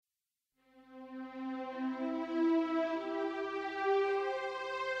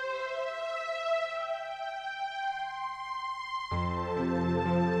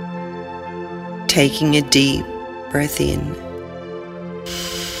taking a deep breath in.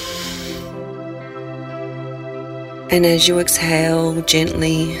 And as you exhale,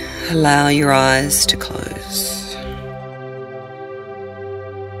 gently allow your eyes to close.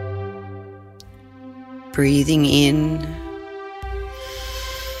 Breathing in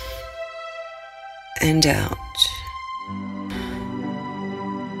and out.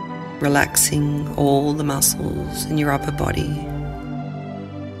 Relaxing all the muscles in your upper body.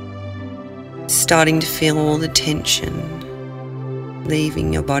 Starting to feel all the tension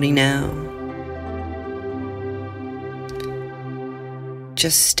leaving your body now.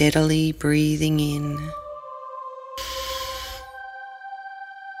 Just steadily breathing in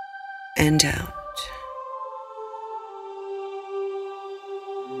and out.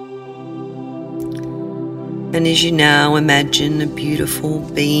 And as you now imagine a beautiful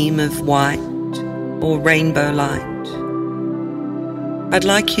beam of white or rainbow light, I'd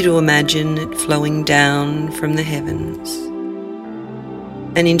like you to imagine it flowing down from the heavens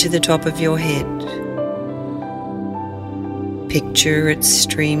and into the top of your head. Picture it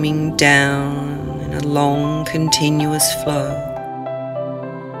streaming down in a long, continuous flow,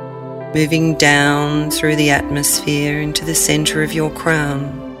 moving down through the atmosphere into the center of your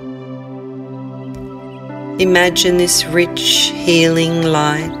crown. Imagine this rich, healing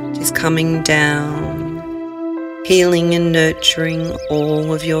light is coming down, healing and nurturing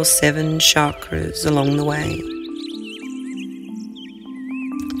all of your 7 chakras along the way.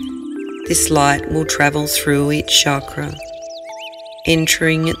 This light will travel through each chakra,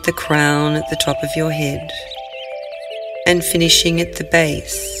 entering at the crown at the top of your head and finishing at the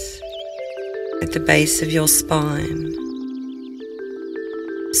base of your spine.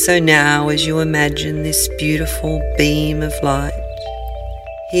 So now as you imagine this beautiful beam of light,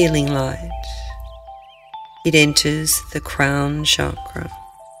 healing light, it enters the crown chakra,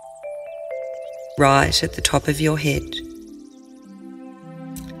 right at the top of your head.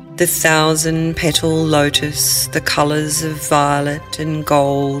 The 1,000-petal lotus, the colours of violet and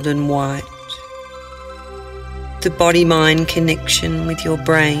gold and white. The body-mind connection with your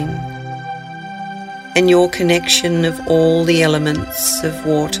brain, and your connection of all the elements of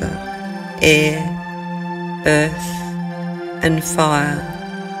water, air, earth, and fire.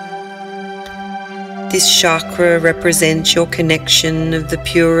 This chakra represents your connection of the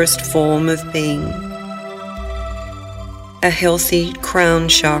purest form of being. A healthy crown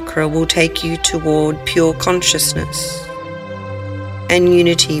chakra will take you toward pure consciousness and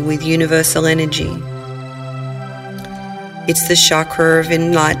unity with universal energy. It's the chakra of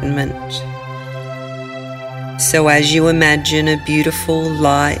enlightenment. So as you imagine a beautiful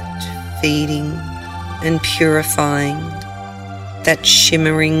light feeding and purifying that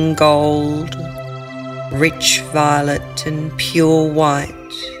shimmering gold, rich violet and pure white,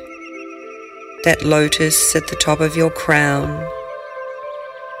 that lotus at the top of your crown,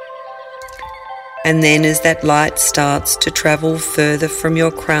 and then as that light starts to travel further from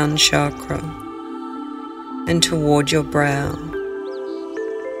your crown chakra and toward your brow,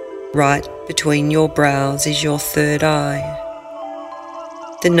 right between your brows is your third eye,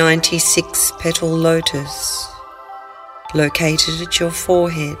 the 96-petal lotus, located at your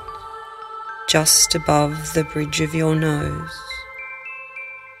forehead, just above the bridge of your nose,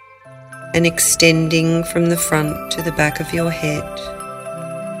 and extending from the front to the back of your head.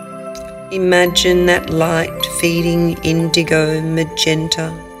 Imagine that light feeding indigo,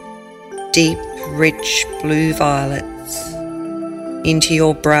 magenta, deep, rich blue violets into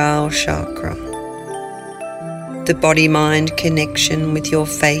your brow chakra, the body-mind connection with your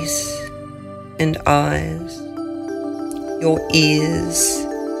face and eyes, your ears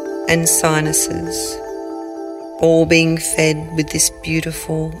and sinuses, all being fed with this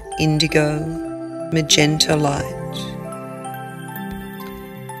beautiful indigo, magenta light,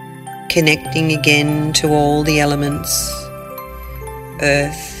 connecting again to all the elements,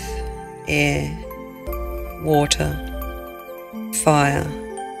 earth, air, water, fire.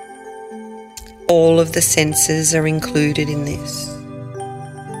 All of the senses are included in this.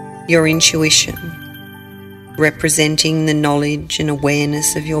 Your intuition, representing the knowledge and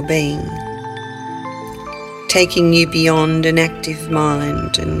awareness of your being, taking you beyond an active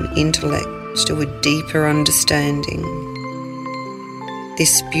mind and intellect to a deeper understanding.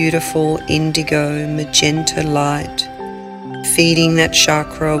 This beautiful indigo magenta light feeding that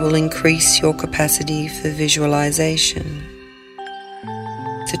chakra will increase your capacity for visualization,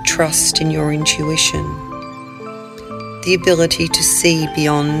 the trust in your intuition, the ability to see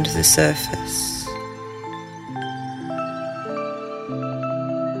beyond the surface.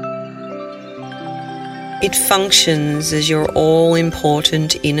 It functions as your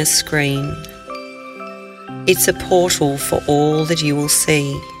all-important inner screen, It's a portal for all that you will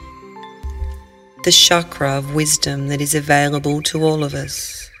see, the chakra of wisdom that is available to all of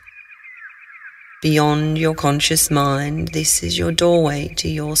us. Beyond your conscious mind, this is your doorway to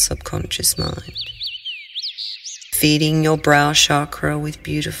your subconscious mind, feeding your brow chakra with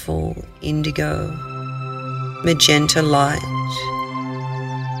beautiful indigo, magenta light,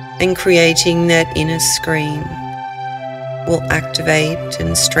 and creating that inner screen will activate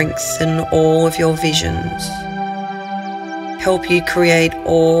and strengthen all of your visions, help you create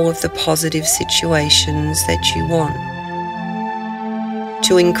all of the positive situations that you want,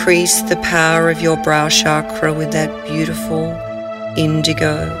 to increase the power of your brow chakra with that beautiful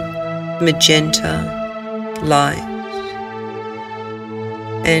indigo, magenta light.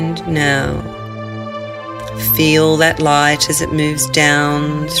 And now, feel that light as it moves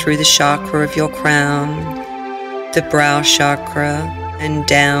down through the chakra of your crown, the brow chakra, and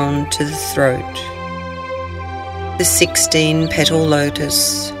down to the throat. The 16-petal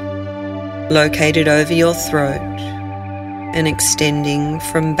lotus, located over your throat and extending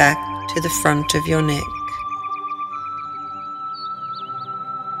from back to the front of your neck.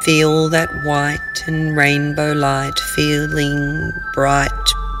 Feel that white and rainbow light, feeling bright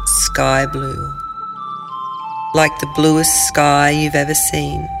sky blue, like the bluest sky you've ever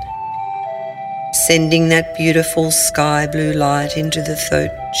seen, sending that beautiful sky blue light into the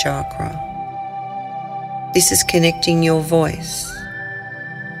throat chakra. This is connecting your voice,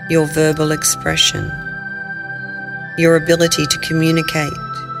 your verbal expression, your ability to communicate,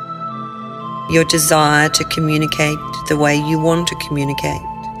 your desire to communicate the way you want to communicate.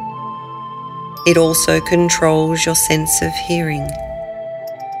 It also controls your sense of hearing,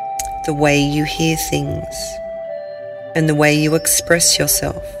 the way you hear things, and the way you express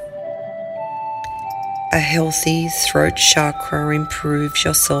yourself. A healthy throat chakra improves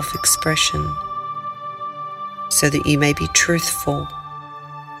your self-expression so that you may be truthful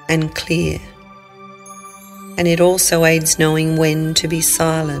and clear. And it also aids knowing when to be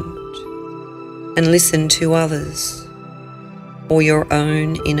silent and listen to others or your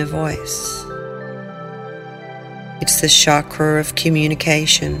own inner voice. It's the chakra of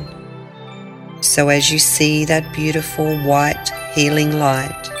communication. So as you see that beautiful white healing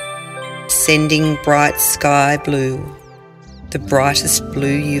light, sending bright sky blue, the brightest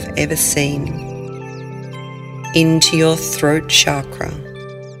blue you've ever seen, into your throat chakra,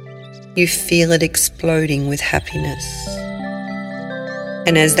 you feel it exploding with happiness.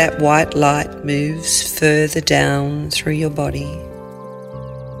 And as that white light moves further down through your body,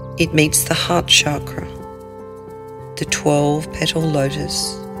 it meets the heart chakra, the 12-petal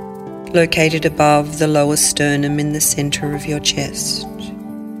lotus, located above the lower sternum in the center of your chest,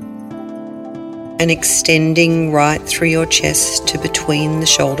 and extending right through your chest to between the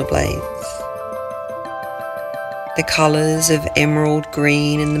shoulder blades. The colours of emerald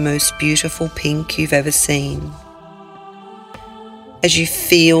green and the most beautiful pink you've ever seen. As you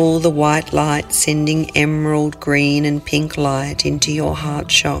feel the white light sending emerald green and pink light into your heart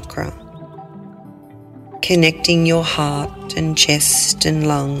chakra, connecting your heart and chest and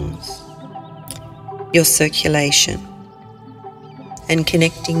lungs, your circulation, and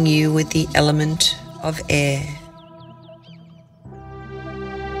connecting you with the element of air.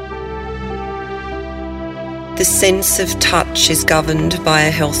 The sense of touch is governed by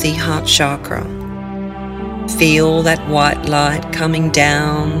a healthy heart chakra. Feel that white light coming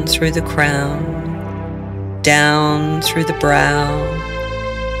down through the crown, down through the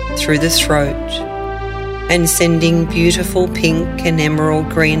brow, through the throat, and sending beautiful pink and emerald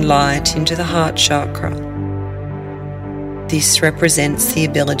green light into the heart chakra. This represents the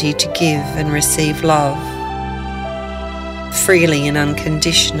ability to give and receive love freely and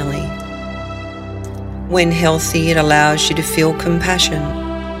unconditionally. When healthy, it allows you to feel compassion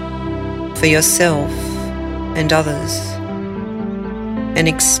for yourself and others and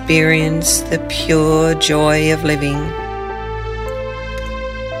experience the pure joy of living.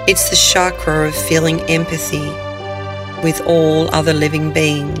 It's the chakra of feeling empathy with all other living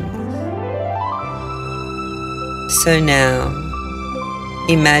beings. So now,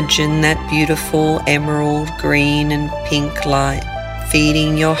 imagine that beautiful emerald green and pink light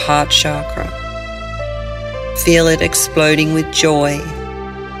feeding your heart chakra. Feel it exploding with joy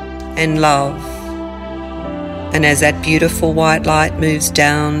and love. And as that beautiful white light moves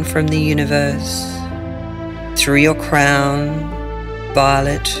down from the universe, through your crown,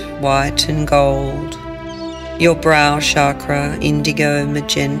 violet, white and gold, your brow chakra, indigo,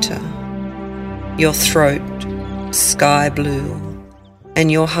 magenta, your throat, sky blue,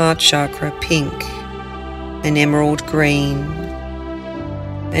 and your heart chakra, pink and emerald green,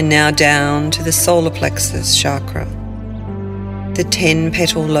 And now down to the solar plexus chakra, the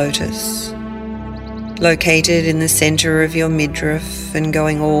 10-petal lotus, located in the center of your midriff and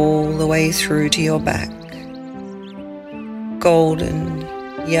going all the way through to your back. Golden,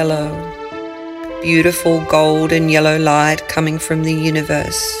 yellow, beautiful golden yellow light coming from the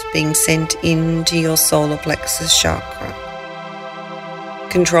universe being sent into your solar plexus chakra,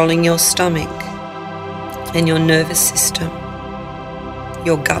 controlling your stomach and your nervous system,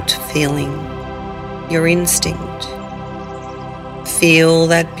 your gut feeling, your instinct. Feel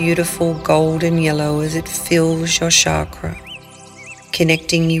that beautiful golden yellow as it fills your chakra,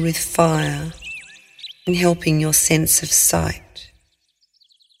 connecting you with fire and helping your sense of sight,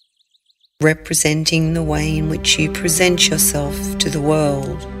 representing the way in which you present yourself to the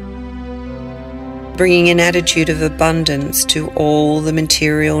world, bringing an attitude of abundance to all the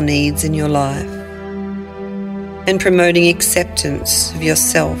material needs in your life, and promoting acceptance of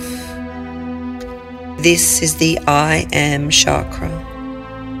yourself. This is the I Am chakra,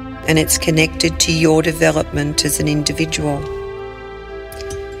 and it's connected to your development as an individual.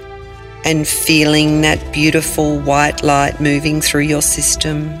 And feeling that beautiful white light moving through your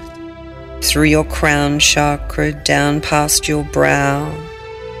system, through your crown chakra, down past your brow,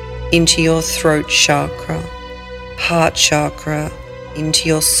 into your throat chakra, heart chakra, into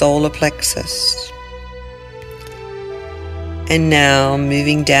your solar plexus. And now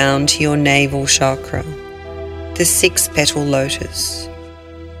moving down to your navel chakra, the 6-petal lotus,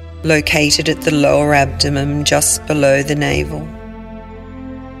 located at the lower abdomen just below the navel,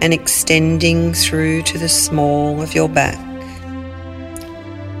 and extending through to the small of your back.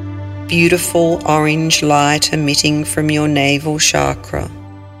 Beautiful orange light emitting from your navel chakra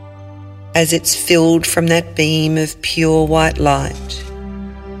as it's filled from that beam of pure white light.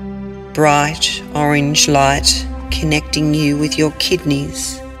 Bright orange light connecting you with your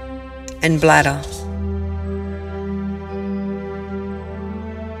kidneys and bladder.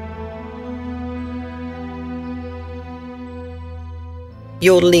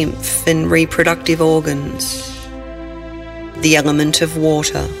 Your lymph and reproductive organs, the element of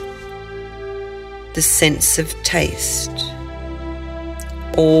water, the sense of taste,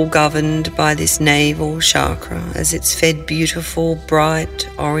 all governed by this navel chakra as it's fed beautiful bright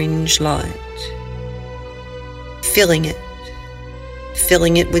orange light. Filling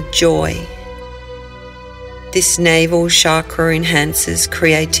it with joy. This navel chakra enhances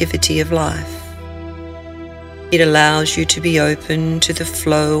creativity of life. It allows you to be open to the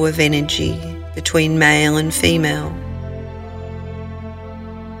flow of energy between male and female.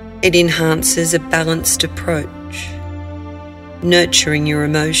 It enhances a balanced approach, nurturing your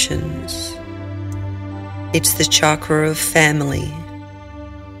emotions. It's the chakra of family,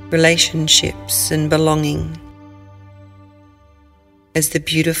 relationships and belonging. As the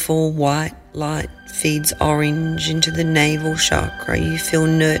beautiful white light feeds orange into the navel chakra, you feel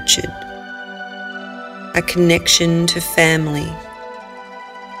nurtured, a connection to family.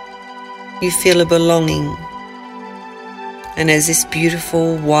 You feel a belonging. And as this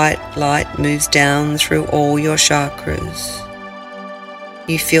beautiful white light moves down through all your chakras,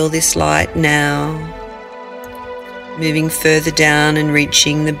 you feel this light now moving further down and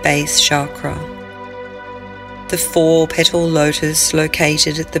reaching the base chakra, the 4-petal lotus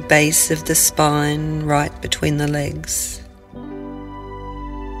located at the base of the spine, right between the legs.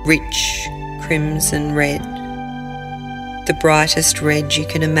 Rich crimson red, the brightest red you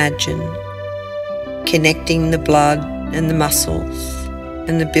can imagine, connecting the blood and the muscles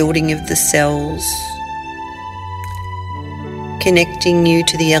and the building of the cells, connecting you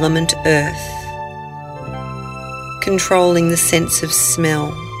to the element earth, controlling the sense of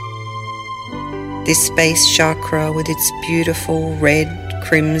smell. This base chakra with its beautiful red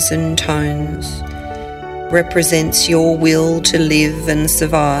crimson tones represents your will to live and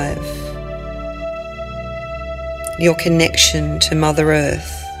survive, your connection to Mother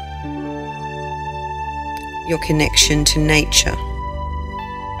Earth, your connection to nature.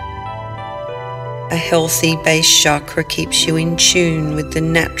 A healthy base chakra keeps you in tune with the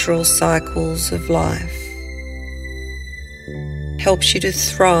natural cycles of life, helps you to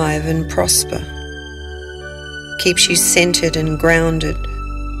thrive and prosper, keeps you centered and grounded.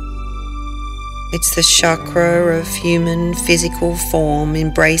 It's the chakra of human physical form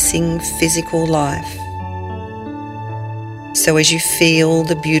embracing physical life. So as you feel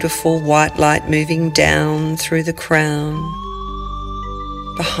the beautiful white light moving down through the crown,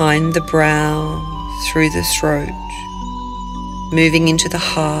 behind the brow, through the throat, moving into the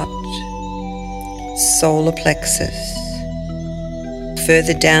heart, solar plexus,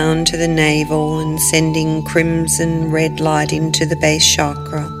 further down to the navel and sending crimson red light into the base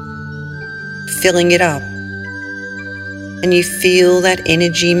chakra, filling it up. And you feel that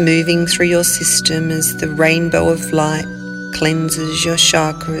energy moving through your system as the rainbow of light cleanses your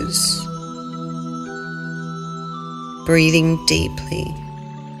chakras. Breathing deeply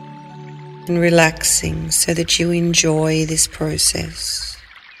and relaxing so that you enjoy this process.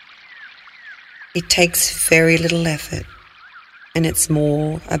 It takes very little effort, and it's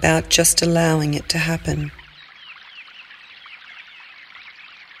more about just allowing it to happen.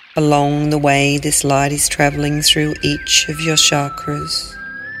 Along the way, this light is traveling through each of your chakras,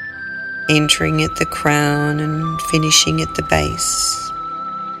 entering at the crown and finishing at the base.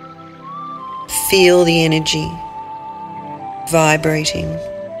 Feel the energy vibrating,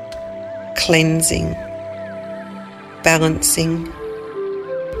 cleansing, balancing,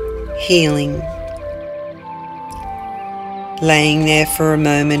 healing. Laying there for a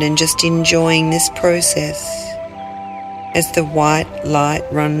moment and just enjoying this process as the white light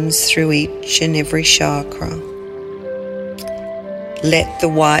runs through each and every chakra. Let the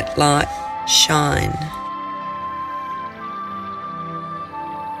white light shine.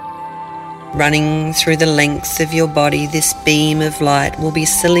 Running through the length of your body, this beam of light will be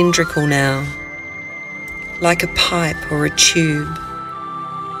cylindrical now, like a pipe or a tube,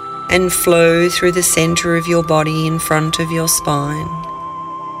 and flow through the center of your body in front of your spine.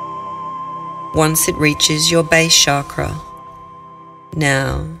 Once it reaches your base chakra,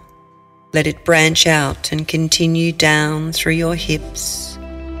 now let it branch out and continue down through your hips,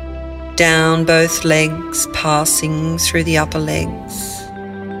 down both legs, passing through the upper legs,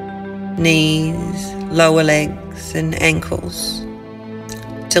 knees, lower legs and ankles,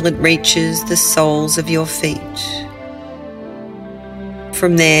 till it reaches the soles of your feet.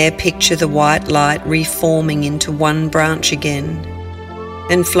 From there, picture the white light reforming into one branch again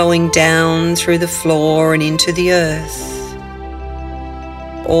and flowing down through the floor and into the earth,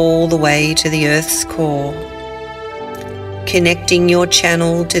 all the way to the earth's core. Connecting your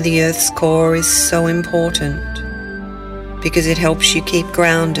channel to the earth's core is so important because it helps you keep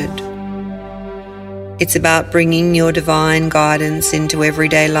grounded. It's about bringing your divine guidance into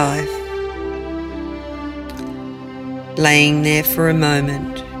everyday life. Laying there for a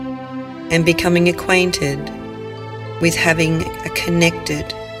moment and becoming acquainted with having a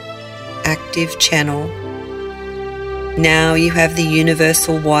connected, active channel. Now you have the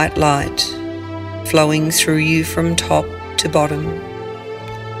universal white light flowing through you from top to bottom,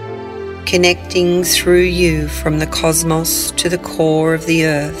 connecting through you from the cosmos to the core of the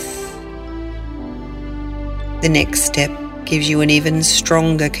earth. The next step gives you an even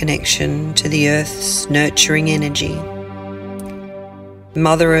stronger connection to the earth's nurturing energy.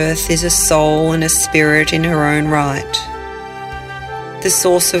 Mother Earth is a soul and a spirit in her own right, the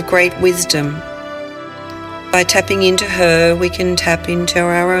source of great wisdom. By tapping into her, we can tap into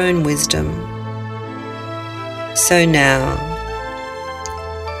our own wisdom. So now,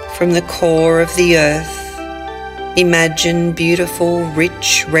 from the core of the earth, imagine beautiful,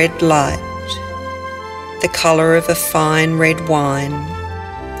 rich red light, the colour of a fine red wine,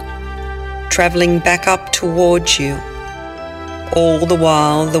 travelling back up towards you. All the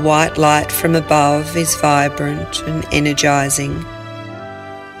while, the white light from above is vibrant and energizing,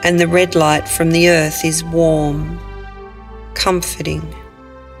 and the red light from the earth is warm, comforting,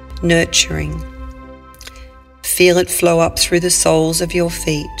 nurturing. Feel it flow up through the soles of your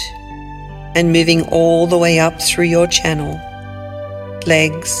feet and moving all the way up through your channel,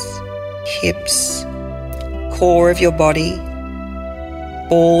 legs, hips, core of your body,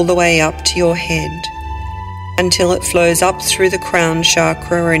 all the way up to your head, until it flows up through the crown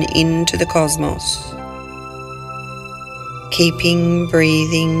chakra and into the cosmos. Keeping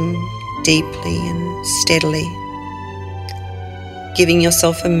breathing deeply and steadily, giving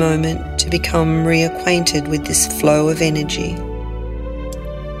yourself a moment to become reacquainted with this flow of energy.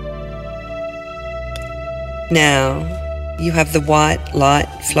 Now you have the white light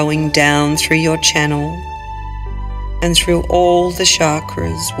flowing down through your channel and through all the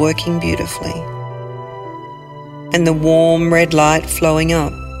chakras, working beautifully, and the warm red light flowing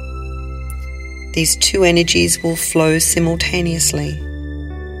up. These two energies will flow simultaneously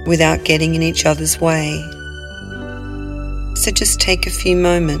without getting in each other's way. So just take a few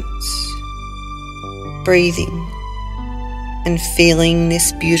moments, breathing and feeling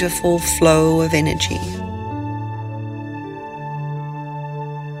this beautiful flow of energy.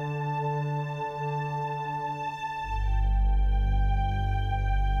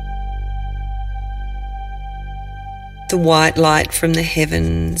 The white light from the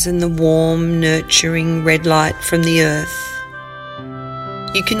heavens and the warm, nurturing red light from the earth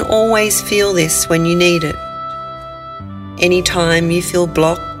You can always feel this when you need it. Anytime you feel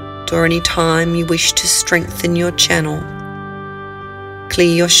blocked or anytime you wish to strengthen your channel,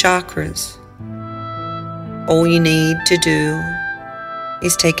 clear your chakras, all you need to do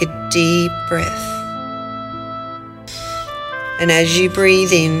is take a deep breath. And as you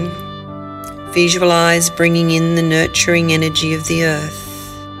breathe in, visualize bringing in the nurturing energy of the earth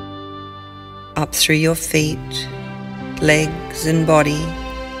up through your feet, legs and body,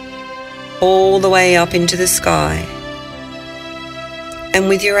 all the way up into the sky. And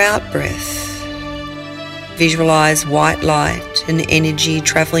with your out-breath, visualize white light and energy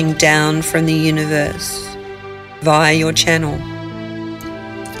traveling down from the universe via your channel,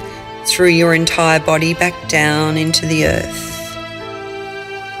 through your entire body back down into the earth.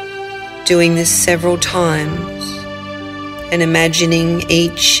 Doing this several times and imagining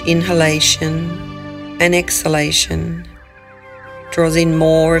each inhalation and exhalation draws in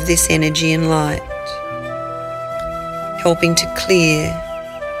more of this energy and light, helping to clear,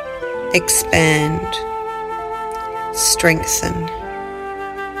 expand, strengthen.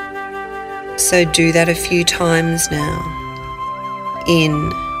 So do that a few times now.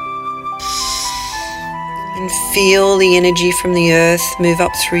 In. And feel the energy from the earth move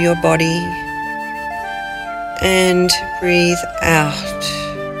up through your body. And breathe out.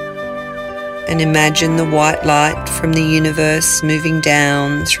 And imagine the white light from the universe moving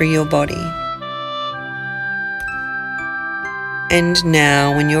down through your body. And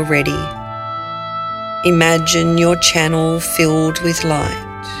now, when you're ready, imagine your channel filled with light.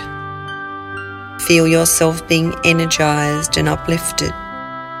 Feel yourself being energized and uplifted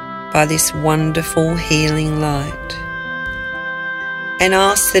by this wonderful healing light. And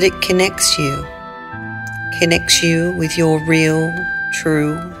ask that it connects you with your real,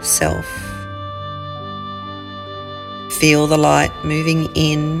 true self. Feel the light moving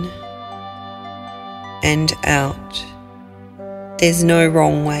in and out. There's no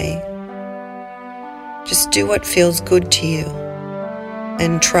wrong way. Just do what feels good to you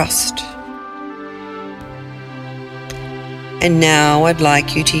and trust. And now I'd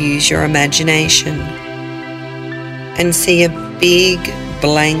like you to use your imagination and see a big,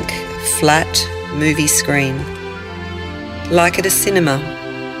 blank, flat movie screen, like at a cinema,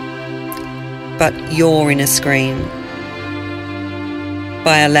 but you're in a screen.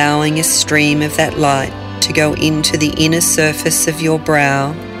 By allowing a stream of that light to go into the inner surface of your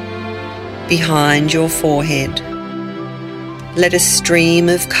brow, behind your forehead, let a stream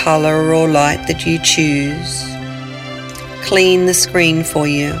of colour or light that you choose clean the screen for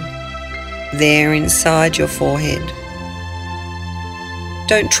you, there inside your forehead.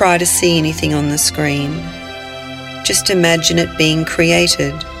 Don't try to see anything on the screen. Just imagine it being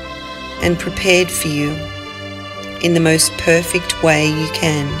created and prepared for you in the most perfect way you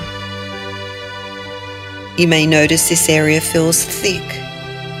can. You may notice this area feels thick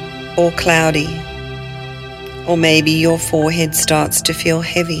or cloudy, or maybe your forehead starts to feel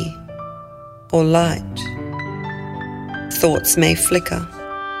heavy or light. Thoughts may flicker.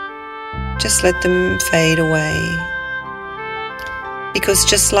 Just let them fade away. Because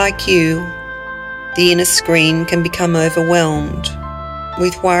just like you, the inner screen can become overwhelmed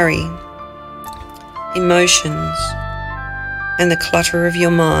with worry, emotions, and the clutter of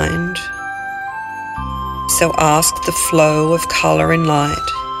your mind. So ask the flow of colour and light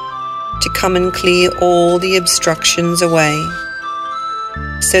to come and clear all the obstructions away,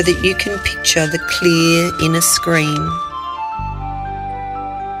 so that you can picture the clear inner screen.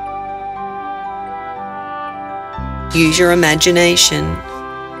 Use your imagination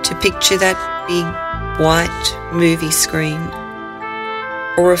to picture that big white movie screen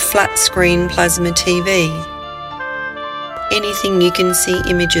or a flat screen plasma TV, anything you can see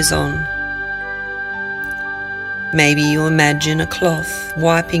images on. Maybe you imagine a cloth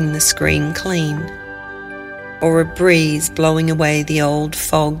wiping the screen clean, or a breeze blowing away the old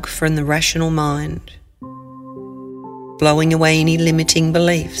fog from the rational mind, blowing away any limiting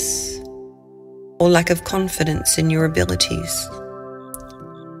beliefs or lack of confidence in your abilities.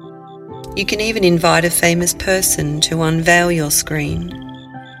 You can even invite a famous person to unveil your screen,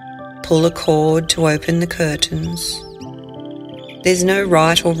 pull a cord to open the curtains. There's no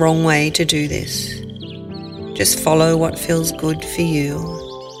right or wrong way to do this. Just follow what feels good for you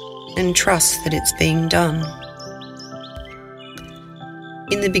and trust that it's being done.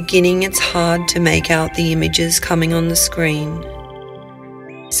 In the beginning, it's hard to make out the images coming on the screen,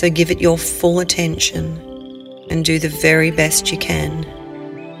 so give it your full attention and do the very best you can.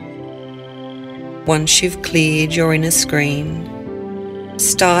 Once you've cleared your inner screen,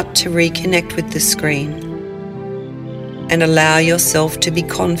 start to reconnect with the screen and allow yourself to be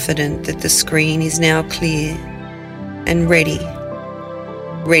confident that the screen is now clear and ready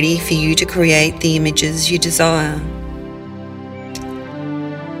for you to create the images you desire.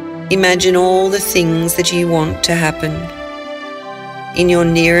 Imagine all the things that you want to happen in your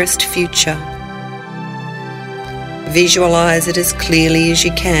nearest future. Visualize it as clearly as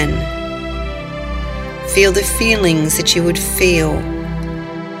you can. Feel the feelings that you would feel.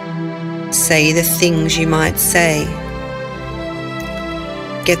 Say the things you might say.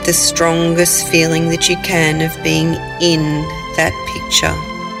 Get the strongest feeling that you can of being in that picture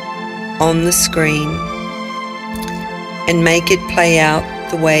on the screen, and make it play out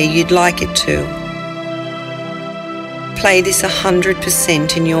the way you'd like it to. Play this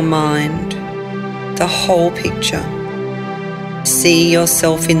 100% in your mind, the whole picture. See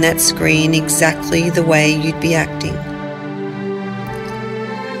yourself in that screen exactly the way you'd be acting.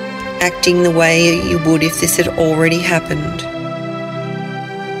 Acting the way you would if this had already happened.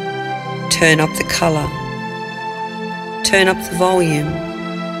 Turn up the colour. Turn up the volume.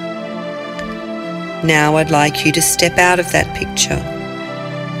 Now I'd like you to step out of that picture.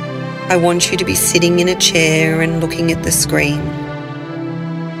 I want you to be sitting in a chair and looking at the screen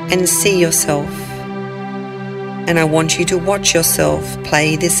and see yourself. And I want you to watch yourself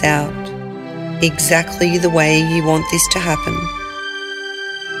play this out exactly the way you want this to happen.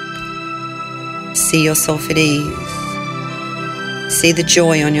 See yourself at ease. See the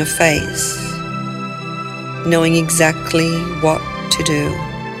joy on your face, knowing exactly what to do.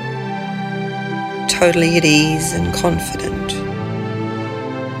 Totally at ease and confident.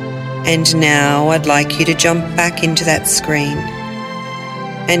 And now I'd like you to jump back into that screen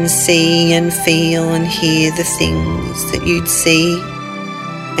and see and feel and hear the things that you'd see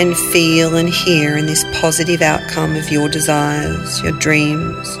and feel and hear in this positive outcome of your desires, your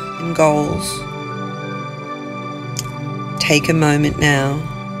dreams and goals. Take a moment now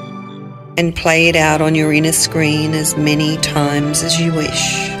and play it out on your inner screen as many times as you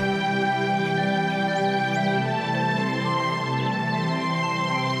wish.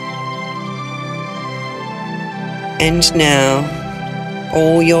 And now,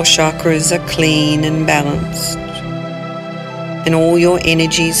 all your chakras are clean and balanced, and all your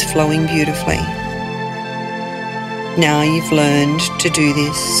energy is flowing beautifully. Now you've learned to do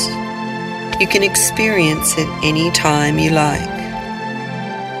this. You can experience it any time you like.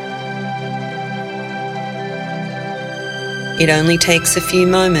 It only takes a few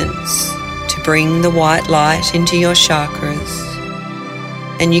moments to bring the white light into your chakras,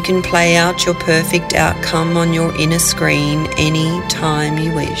 and you can play out your perfect outcome on your inner screen any time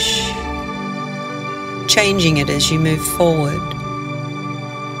you wish, changing it as you move forward.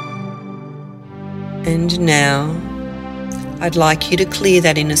 And now, I'd like you to clear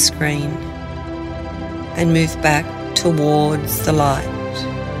that inner screen and move back towards the light.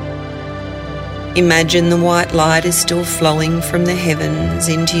 Imagine the white light is still flowing from the heavens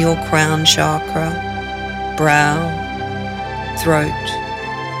into your crown chakra, brow, throat,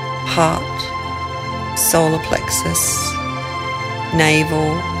 heart, solar plexus,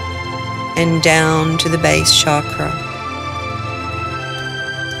 navel, and down to the base chakra.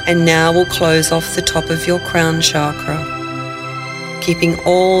 And now we'll close off the top of your crown chakra, keeping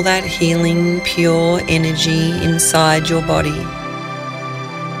all that healing, pure energy inside your body,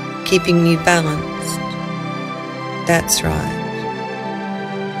 keeping you balanced. That's right.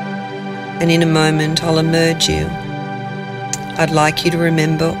 And in a moment I'll emerge you. I'd like you to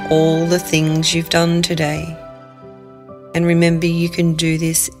remember all the things you've done today. And remember, you can do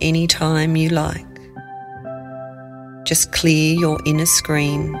this anytime you like. Just clear your inner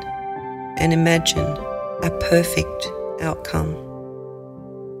screen and imagine a perfect outcome.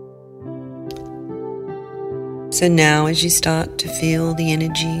 So now, as you start to feel the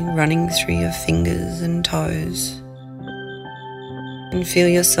energy running through your fingers and toes, and feel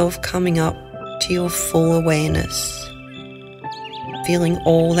yourself coming up to your full awareness, feeling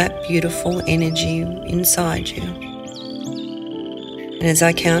all that beautiful energy inside you. And as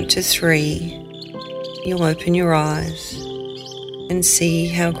I count to 3, you'll open your eyes and see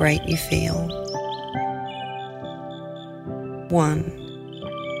how great you feel.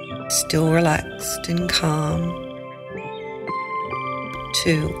 1, still relaxed and calm.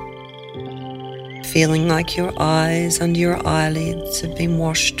 2, feeling like your eyes under your eyelids have been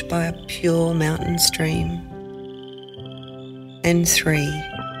washed by a pure mountain stream. And 3,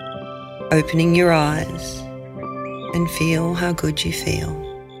 opening your eyes and feel how good you feel.